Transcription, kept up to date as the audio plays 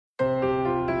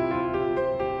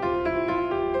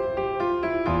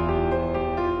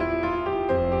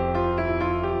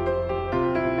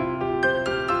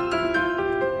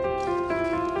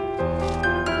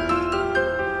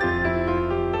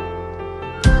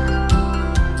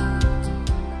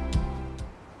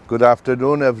Good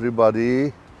afternoon,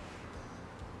 everybody.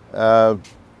 I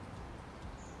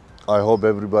hope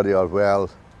everybody are well.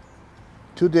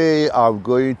 Today I'm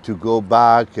going to go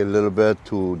back a little bit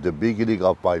to the beginning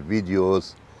of my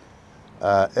videos,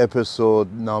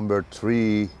 episode number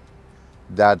 3,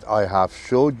 that I have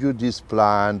showed you this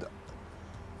plant,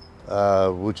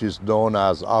 which is known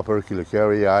as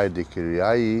Operculicarya,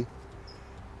 decaryi.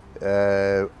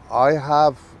 I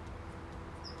have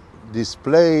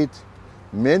displayed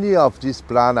many of these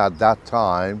plants at that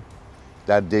time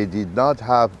that they did not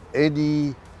have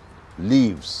any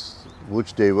leaves,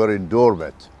 which they were in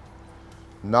dormant.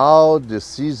 Now the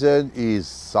season is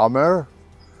summer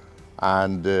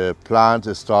and the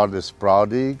plants start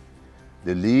sprouting.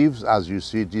 The leaves, as you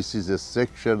see, this is a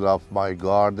section of my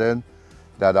garden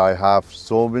that I have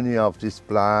so many of these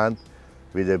plants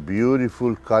with a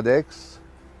beautiful calyx.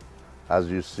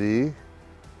 As you see,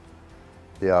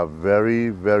 they are very,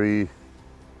 very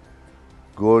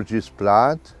gorgeous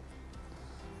plant,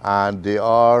 and they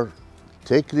are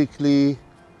technically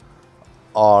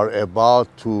about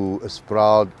to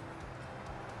sprout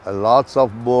lots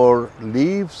of more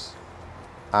leaves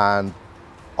and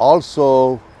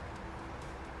also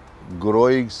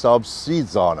growing some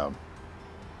seeds on them.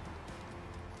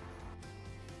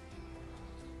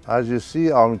 As you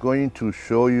see, I'm going to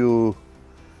show you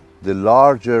the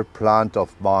larger plant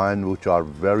of mine, which are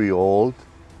very old,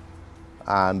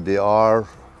 and they are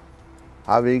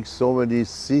having so many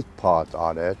seed pod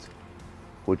on it,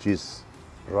 which is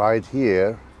right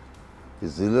here.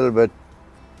 Is a little bit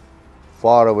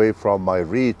far away from my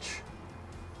reach,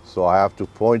 so I have to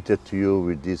point it to you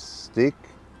with this stick.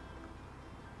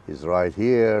 Is right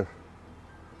here,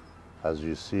 as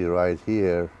you see right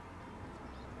here,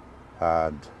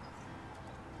 and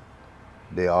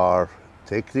they are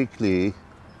technically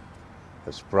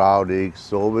sprouting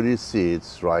so many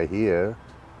seeds right here.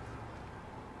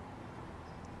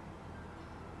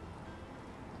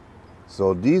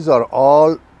 So these are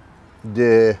all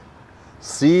the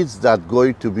seeds that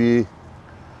going to be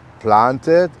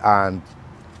planted and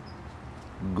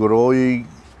growing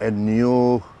a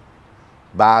new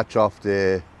batch of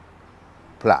the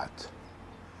plant.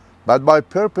 But my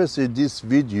purpose in this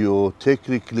video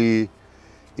technically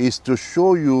is to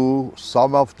show you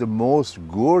some of the most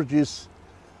gorgeous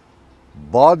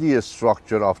body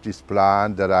structure of this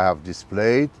plant that I have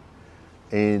displayed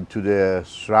into the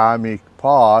ceramic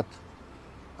pot,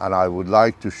 and I would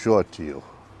like to show it to you.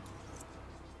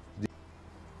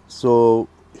 So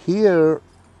here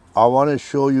I want to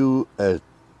show you a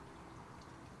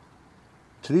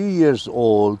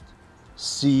 3-year-old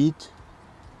seed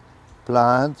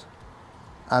plant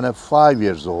and a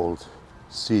 5-year-old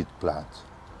seed plant,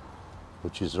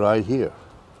 which is right here.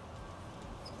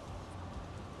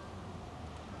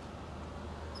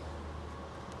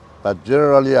 But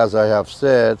generally, as I have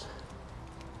said,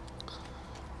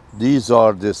 these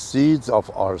are the seeds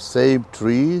of our same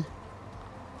tree,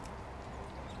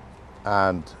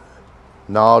 and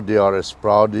now they are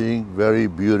sprouting very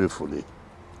beautifully.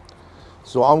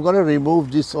 So I'm going to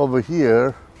remove this over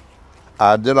here,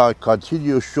 and then I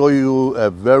continue to show you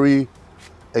a very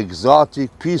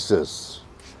exotic pieces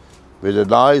with a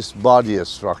nice body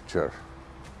structure.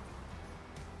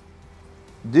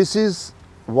 This is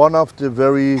one of the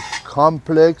very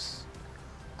complex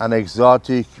and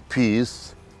exotic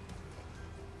piece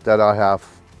that I have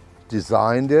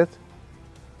designed it.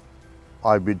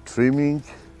 I've been trimming.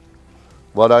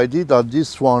 What I did on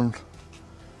this one,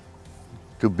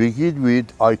 to begin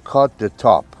with, I cut the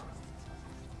top.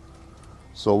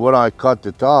 So when I cut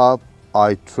the top,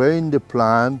 I trained the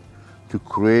plant to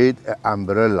create an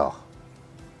umbrella,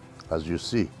 as you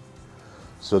see.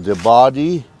 So the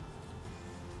body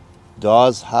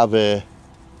does have a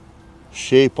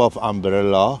shape of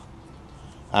umbrella,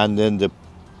 and then the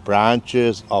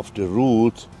branches of the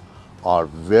root are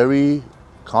very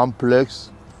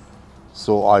complex.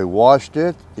 So I washed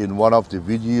it. In one of the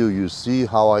videos, you see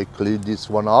how I cleaned this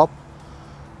one up.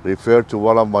 Refer to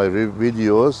one of my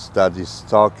videos that is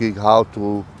talking how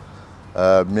to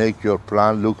make your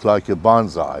plant look like a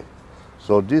bonsai.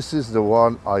 So this is the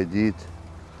one I did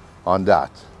on that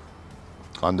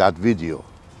video.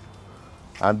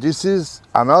 And this is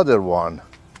another one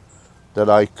that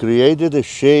I created a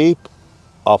shape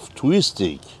of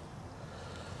twisting.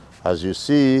 As you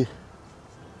see,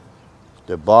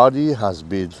 the body has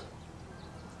been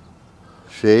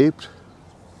shaped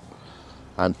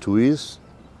and twist.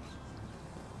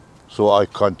 So I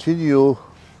continue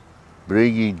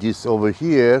bringing this over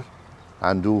here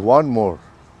and do one more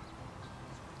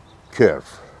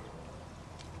curve.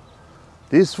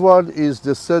 This one is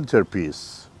the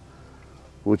centerpiece,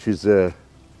 which is a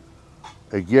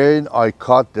Again, I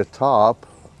cut the top,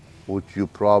 which you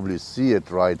probably see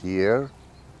it right here,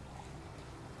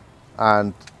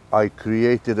 and I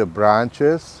created the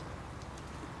branches,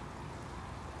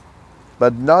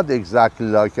 but not exactly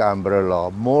like an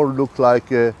umbrella, more look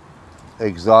like a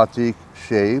exotic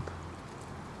shape,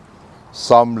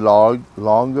 some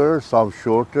longer, some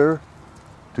shorter,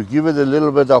 to give it a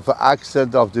little bit of an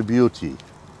accent of the beauty.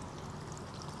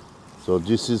 So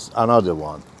this is another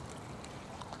one.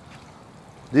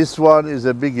 This one is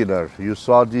a beginner. You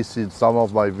saw this in some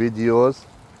of my videos.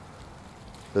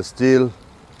 It's still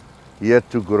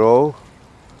yet to grow,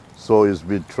 so it's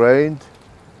been trained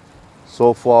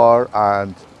so far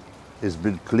and it's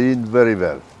been cleaned very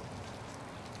well.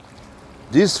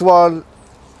 This one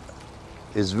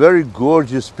is very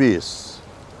gorgeous piece.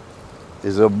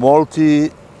 It's a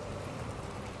multi-codex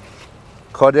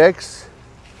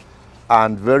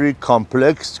and very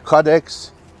complex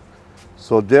codex,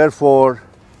 so therefore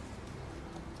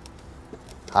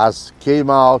has came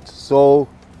out so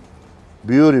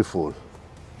beautiful.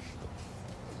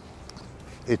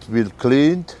 It's been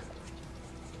cleaned,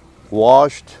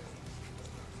 washed,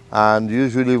 and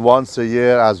usually once a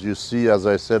year, as you see, as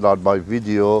I said on my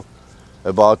video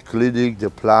about cleaning the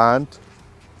plant,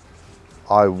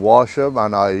 I wash them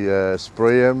and I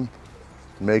spray them,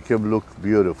 make them look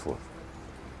beautiful.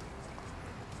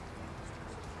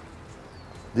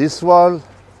 This one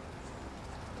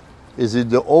is in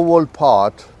the oval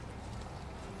pot,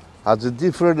 has a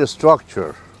different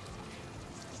structure.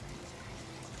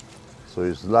 So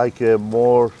it's like a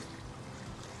more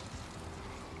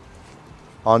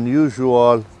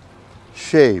unusual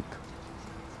shape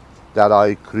that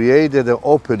I created an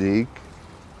opening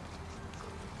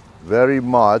very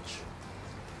much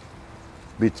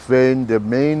between the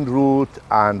main root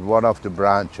and one of the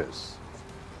branches.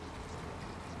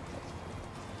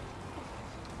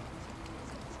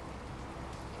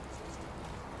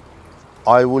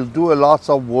 I will do a lot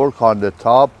of work on the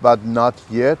top, but not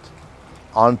yet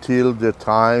until the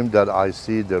time that I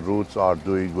see the roots are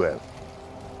doing well.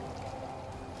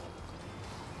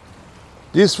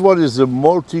 This one is a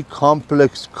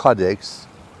multi-complex codex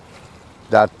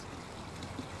that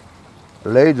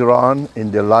later on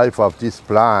in the life of this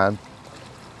plant,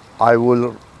 I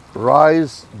will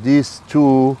rise these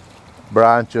two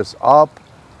branches up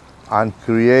and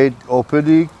create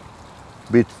opening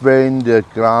between the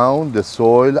ground, the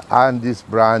soil, and these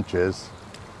branches.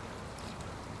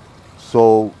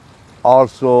 So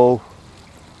also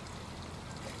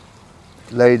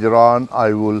later on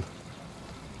I will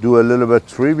do a little bit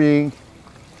trimming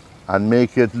and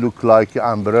make it look like an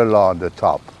umbrella on the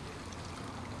top.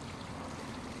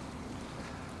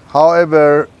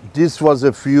 However, this was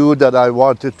a few that I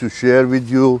wanted to share with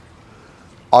you.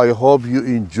 I hope you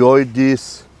enjoyed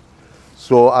this.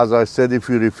 So as I said, if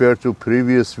you refer to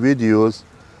previous videos,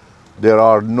 there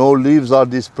are no leaves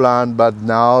on this plant, but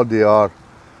now they are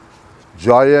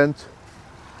giant.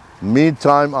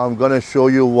 Meantime, I'm going to show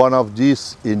you one of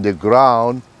these in the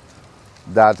ground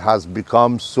that has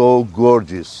become so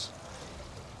gorgeous.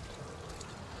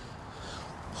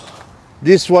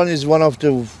 This one is one of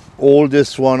the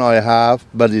oldest one I have,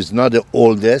 but it's not the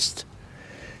oldest.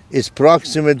 It's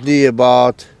approximately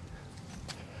about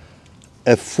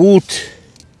a foot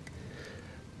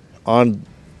on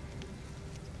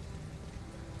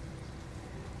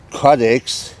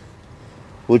codex,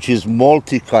 which is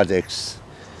multi-codex.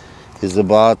 Is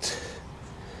about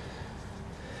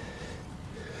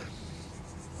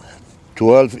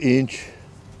 12-inch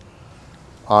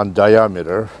on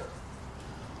diameter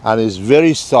and is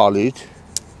very solid,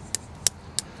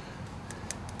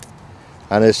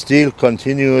 and it still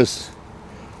continues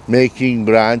making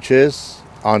branches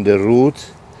on the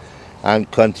root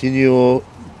and continue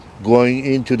going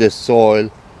into the soil.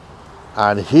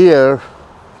 And here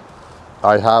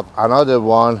I have another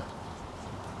one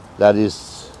that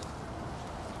is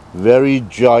very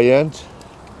giant.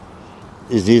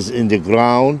 It is in the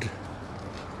ground,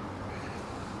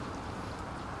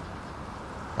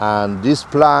 and this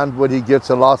plant, when it gets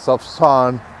a lot of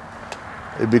sun,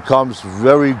 it becomes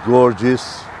very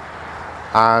gorgeous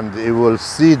and it will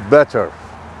seed better.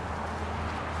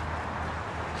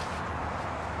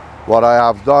 What I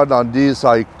have done on this,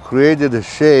 I created a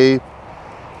shape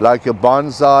like a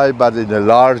bonsai but in a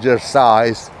larger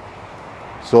size.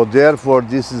 So therefore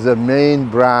this is a main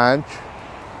branch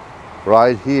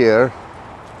right here,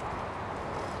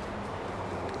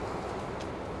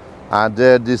 and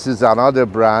then this is another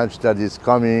branch that is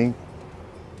coming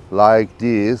like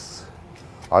this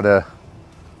on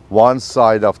one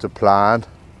side of the plant,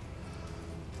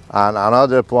 and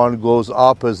another one goes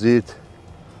opposite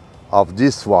of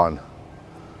this one.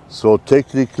 So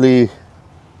technically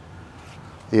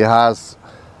it has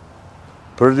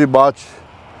pretty much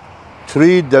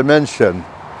 3 dimension.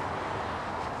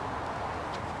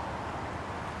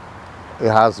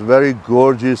 It has very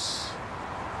gorgeous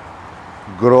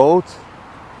growth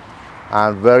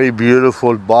and very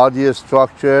beautiful body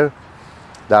structure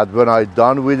that when I'm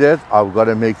done with it, I'm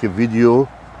gonna make a video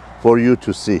for you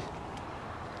to see.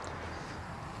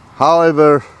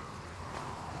 However,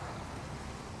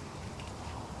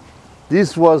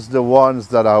 this was the ones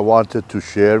that I wanted to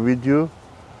share with you.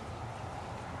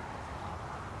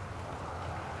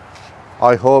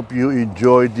 I hope you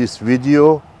enjoyed this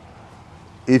video.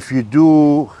 If you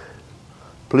do,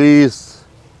 please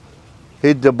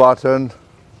hit the button,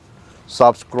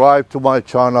 subscribe to my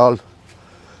channel,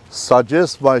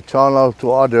 suggest my channel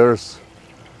to others,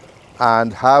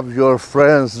 and have your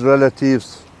friends,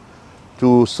 relatives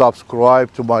to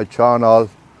subscribe to my channel.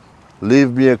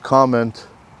 Leave me a comment.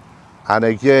 And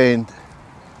again,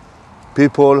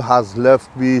 people has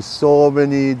left me so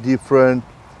many different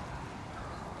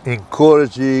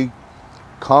encouraging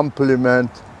compliment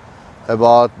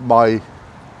about my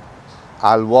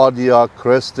Alwadia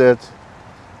crested.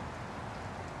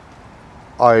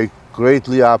 I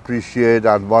greatly appreciate,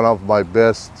 and one of my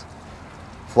best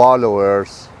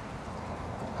followers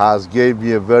has gave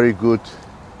me a very good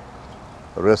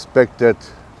respected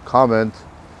comment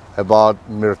about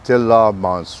Myrtilla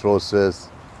monstrosum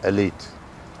elite.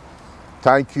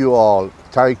 Thank you all.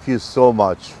 Thank you so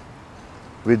much.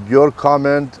 With your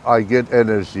comment, I get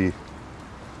energy.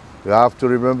 You have to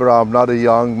remember, I'm not a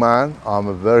young man. I'm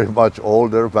a very much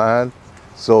older man.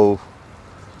 So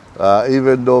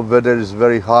even though weather is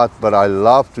very hot, but I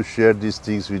love to share these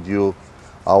things with you.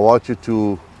 I want you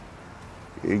to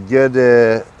get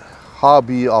a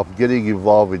hobby of getting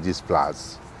involved with these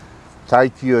plants.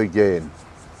 Thank you again.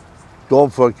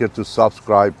 Don't forget to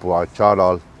subscribe to our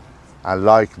channel and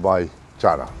like my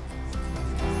channel.